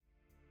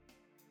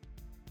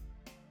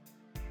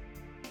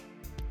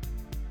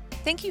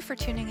Thank you for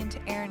tuning into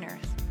Air and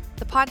Earth,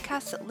 the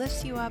podcast that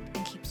lifts you up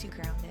and keeps you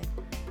grounded.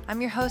 I'm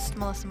your host,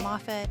 Melissa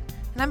Moffett,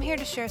 and I'm here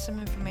to share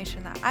some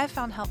information that I've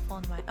found helpful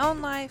in my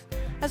own life,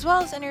 as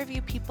well as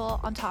interview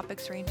people on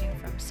topics ranging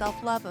from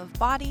self-love of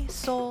body,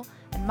 soul,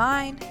 and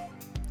mind,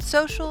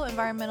 social,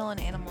 environmental, and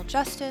animal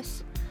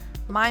justice,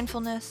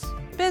 mindfulness,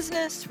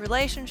 business,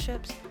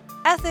 relationships,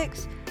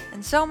 ethics,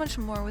 and so much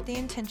more, with the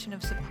intention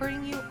of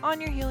supporting you on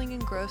your healing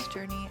and growth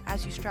journey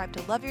as you strive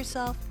to love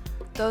yourself,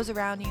 those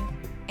around you,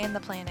 and the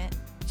planet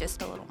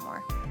just a little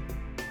more.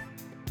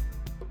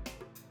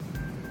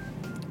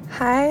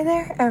 Hi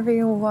there,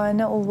 everyone.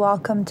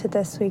 Welcome to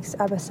this week's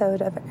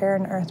episode of Air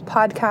and Earth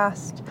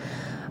podcast.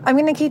 I'm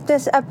going to keep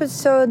this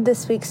episode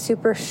this week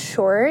super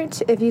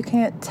short. If you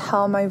can't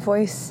tell, my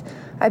voice,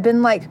 I've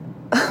been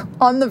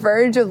on the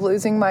verge of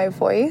losing my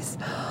voice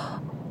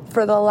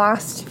for the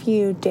last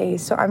few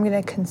days, so I'm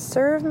going to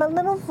conserve my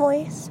little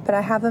voice, but I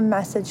have a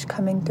message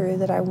coming through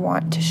that I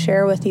want to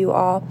share with you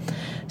all.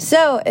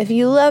 So if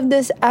you love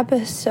this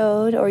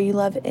episode or you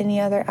love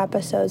any other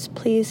episodes,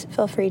 please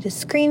feel free to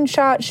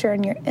screenshot, share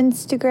on your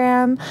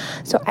Instagram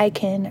so I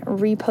can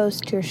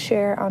repost your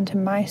share onto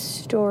my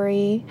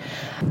story.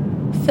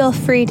 Feel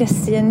free to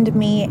send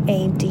me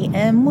a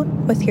DM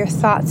with your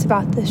thoughts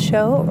about the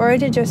show, or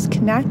to just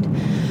connect,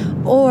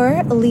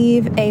 or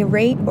leave a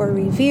rate or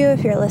review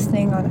if you're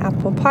listening on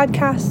Apple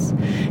Podcasts.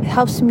 It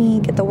helps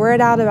me get the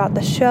word out about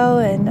the show,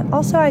 and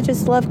also I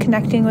just love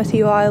connecting with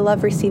you all. I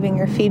love receiving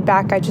your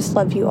feedback. I just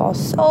love you all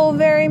so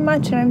very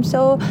much, and I'm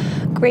so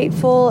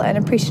grateful and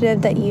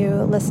appreciative that you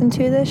listen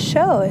to this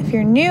show. If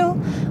you're new,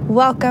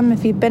 welcome.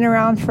 If you've been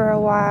around for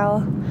a while,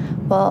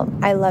 well,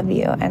 I love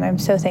you, and I'm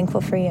so thankful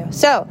for you.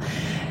 So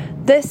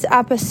this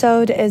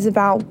episode is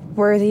about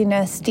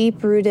worthiness,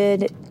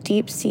 deep-rooted,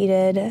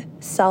 deep-seated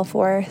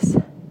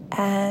self-worth.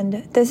 And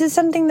this is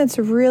something that's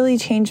really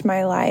changed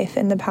my life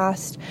in the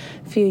past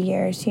few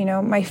years. You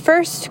know, my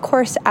first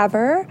course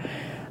ever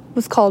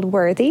was called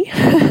Worthy,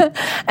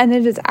 and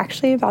it is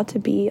actually about to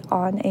be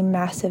on a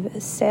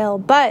massive sale.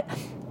 But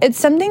it's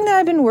something that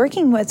I've been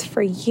working with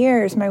for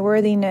years. My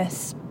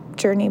worthiness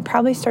journey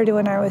probably started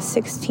when I was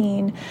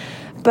 16.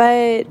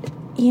 But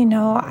you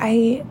know,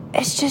 it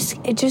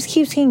just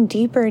keeps getting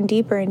deeper and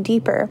deeper and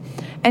deeper.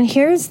 And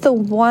here's the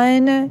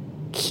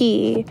one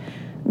key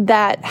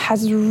that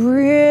has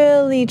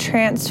really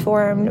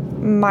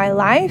transformed my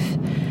life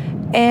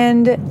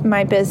and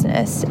my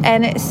business.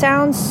 And it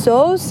sounds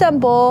so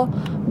simple,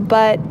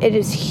 but it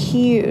is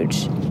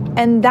huge.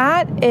 And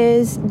that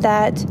is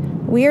that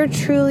we are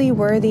truly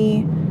worthy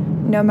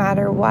no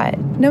matter what.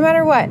 No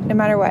matter what, no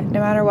matter what, no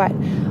matter what.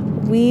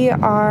 We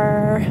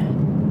are,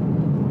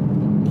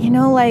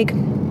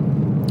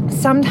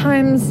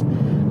 sometimes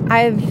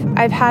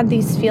I've had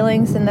these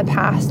feelings in the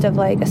past of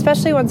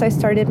especially once I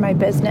started my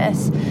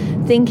business,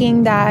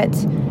 thinking that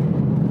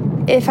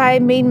if I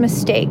made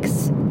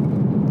mistakes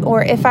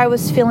or if I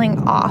was feeling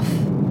off,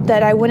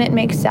 that I wouldn't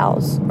make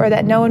sales, or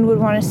that no one would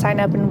want to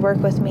sign up and work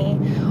with me,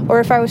 or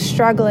if I was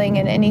struggling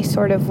in any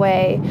sort of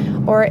way,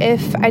 or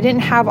if I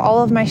didn't have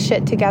all of my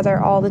shit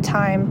together all the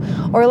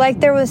time, or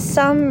there was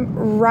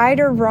some right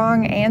or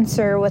wrong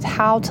answer with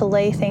how to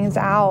lay things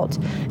out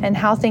and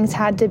how things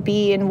had to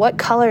be and what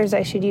colors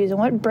I should use and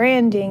what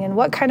branding and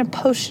what kind of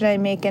post should I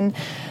make. And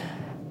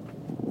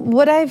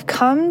what I've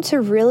come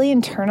to really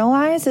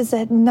internalize is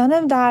that none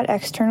of that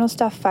external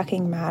stuff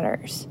fucking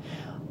matters.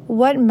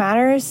 What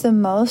matters the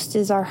most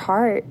is our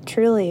heart,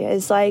 truly,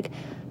 is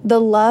the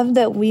love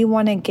that we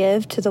want to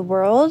give to the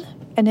world.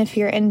 And if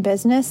you're in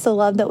business, the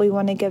love that we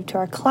want to give to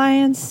our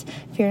clients.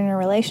 If you're in a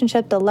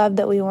relationship, the love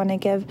that we want to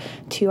give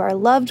to our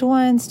loved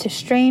ones, to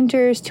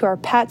strangers, to our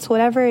pets,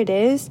 whatever it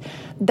is.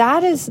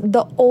 That is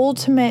the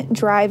ultimate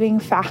driving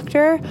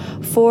factor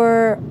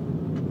for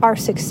our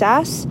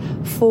success,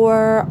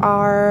 for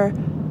our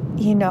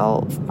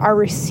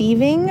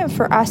receiving,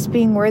 for us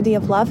being worthy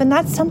of love. And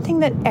that's something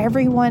that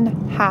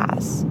everyone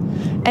has.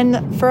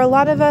 And for a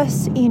lot of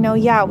us,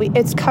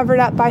 it's covered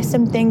up by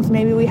some things.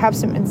 Maybe we have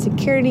some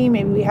insecurity,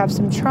 maybe we have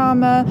some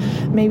trauma,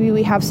 maybe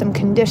we have some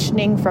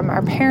conditioning from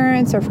our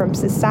parents or from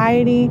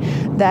society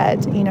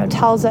that,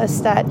 tells us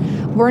that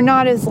we're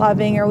not as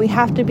loving, or we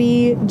have to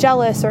be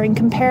jealous or in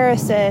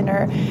comparison,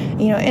 or,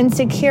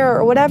 insecure,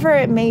 or whatever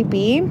it may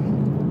be.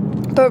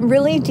 But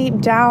really deep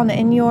down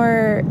in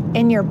your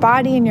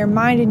body, in your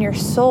mind, in your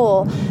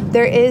soul,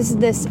 there is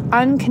this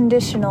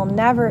unconditional,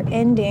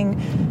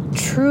 never-ending,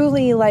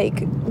 truly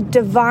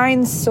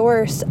divine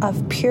source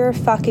of pure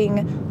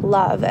fucking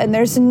love. And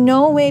there's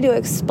no way to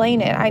explain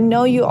it. I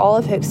know you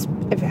all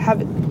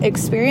have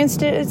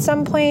experienced it at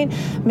some point.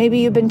 Maybe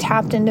you've been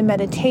tapped into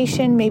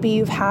meditation. Maybe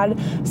you've had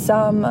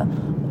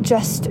some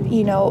just,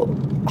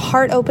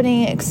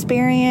 heart-opening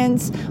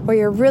experience where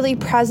you're really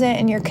present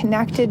and you're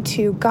connected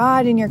to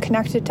God and you're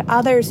connected to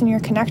others and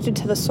you're connected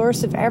to the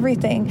source of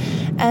everything.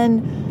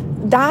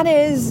 And that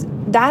is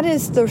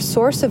the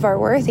source of our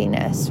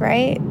worthiness,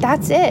 right?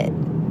 That's it.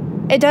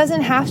 It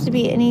doesn't have to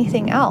be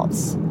anything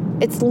else.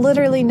 It's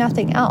literally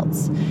nothing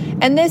else.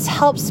 And this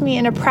helps me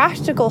in a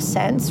practical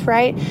sense,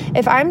 right?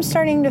 If I'm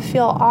starting to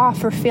feel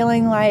off or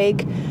feeling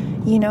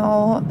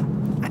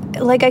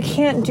like I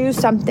can't do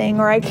something,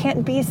 or I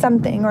can't be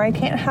something, or I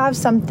can't have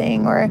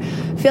something, or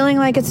feeling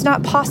like it's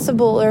not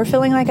possible, or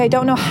feeling like I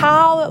don't know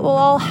how it will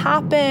all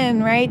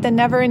happen, right? The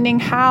never-ending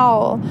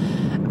how.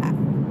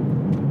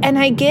 And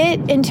I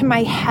get into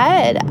my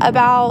head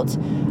about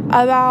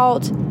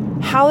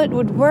how it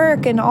would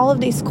work and all of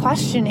these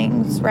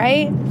questionings,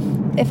 right?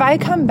 If I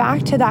come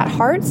back to that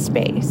heart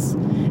space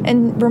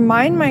and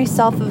remind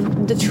myself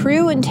of the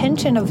true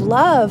intention of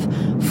love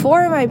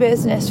for my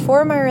business,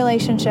 for my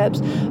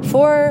relationships,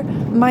 for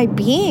my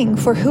being,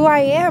 for who I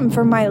am,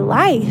 for my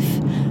life,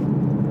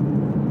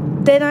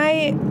 then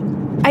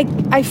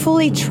I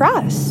fully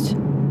trust.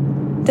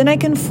 Then I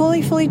can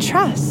fully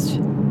trust.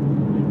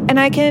 And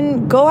I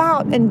can go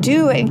out and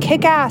do and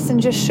kick ass and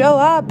just show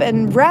up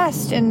and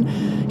rest and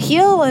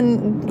heal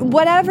and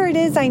whatever it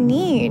is I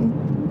need.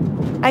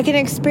 I can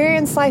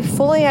experience life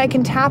fully. I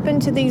can tap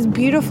into these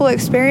beautiful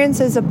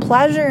experiences of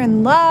pleasure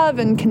and love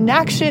and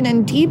connection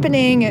and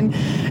deepening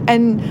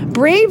and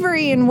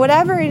bravery and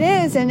whatever it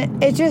is.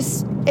 And it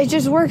just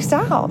works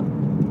out.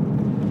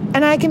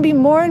 And I can be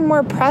more and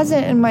more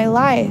present in my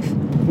life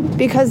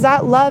because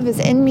that love is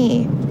in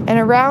me and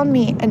around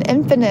me and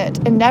infinite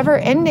and never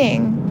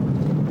ending.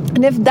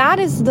 And if that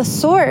is the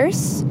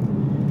source,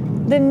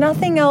 then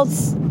nothing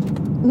else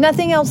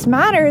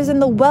matters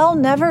and the well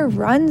never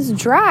runs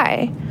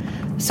dry.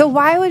 So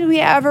why would we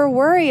ever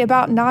worry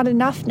about not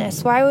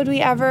enoughness? Why would we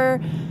ever,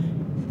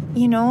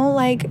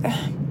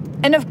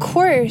 and of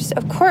course,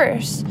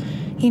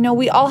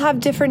 we all have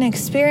different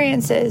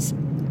experiences.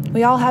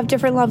 We all have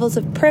different levels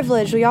of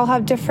privilege. We all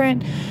have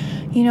different,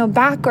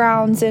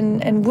 backgrounds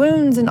and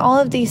wounds and all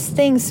of these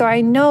things. So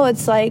I know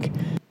it's like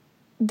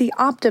the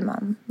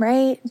optimum,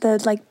 right? The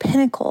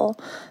pinnacle,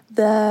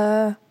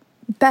 the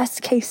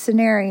best case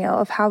scenario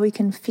of how we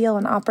can feel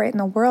and operate in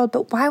the world.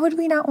 But why would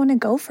we not want to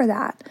go for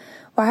that?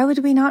 Why would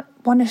we not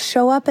want to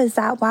show up as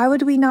that? Why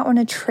would we not want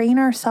to train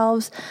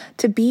ourselves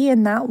to be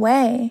in that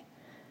way?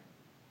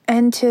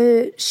 And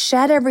to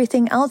shed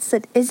everything else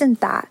that isn't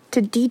that,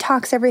 to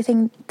detox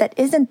everything that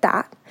isn't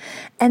that,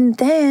 and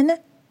then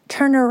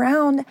turn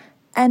around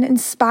and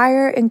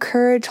inspire,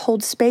 encourage,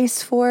 hold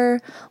space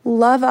for,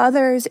 love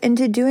others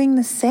into doing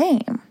the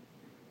same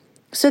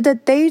so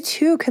that they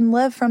too can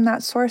live from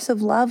that source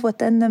of love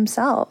within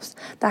themselves,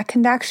 that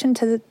connection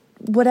to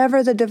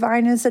whatever the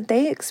divine is that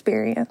they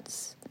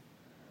experience.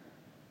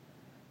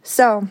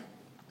 So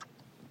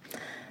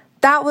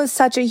that was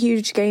such a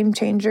huge game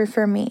changer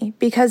for me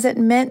because it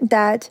meant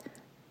that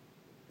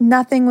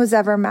nothing was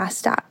ever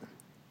messed up,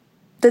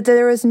 that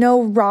there was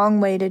no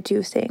wrong way to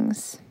do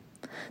things,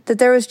 that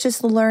there was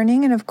just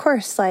learning. And of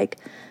course,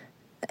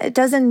 it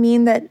doesn't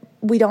mean that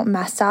we don't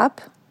mess up,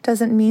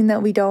 doesn't mean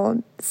that we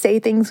don't say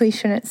things we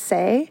shouldn't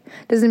say,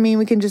 doesn't mean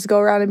we can just go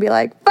around and be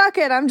like, fuck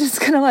it, I'm just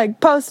gonna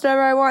post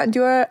whatever I want and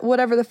do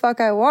whatever the fuck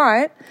I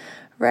want,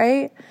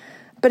 right?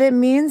 But it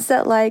means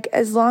that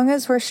as long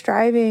as we're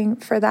striving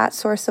for that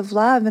source of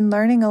love and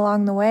learning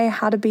along the way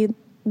how to be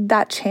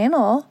that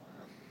channel,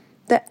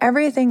 that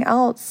everything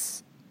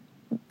else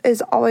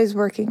is always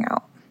working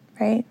out,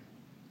 right?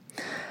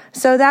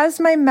 So that's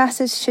my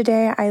message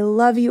today. I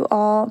love you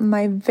all.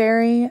 My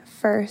very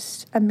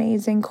first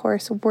amazing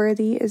course,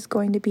 Worthy, is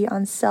going to be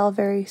on sale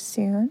very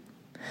soon.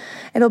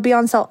 It'll be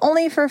on sale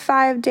only for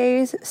 5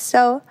 days.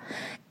 So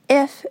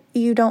if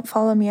you don't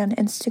follow me on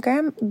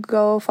Instagram,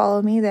 go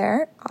follow me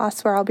there.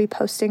 That's where I'll be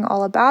posting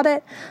all about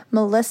it.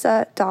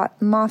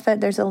 Melissa.Moffett.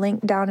 There's a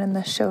link down in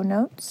the show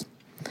notes.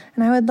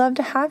 And I would love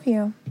to have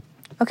you.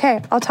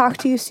 Okay, I'll talk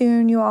to you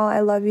soon, you all. I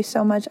love you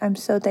so much. I'm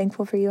so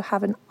thankful for you.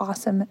 Have an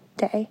awesome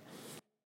day.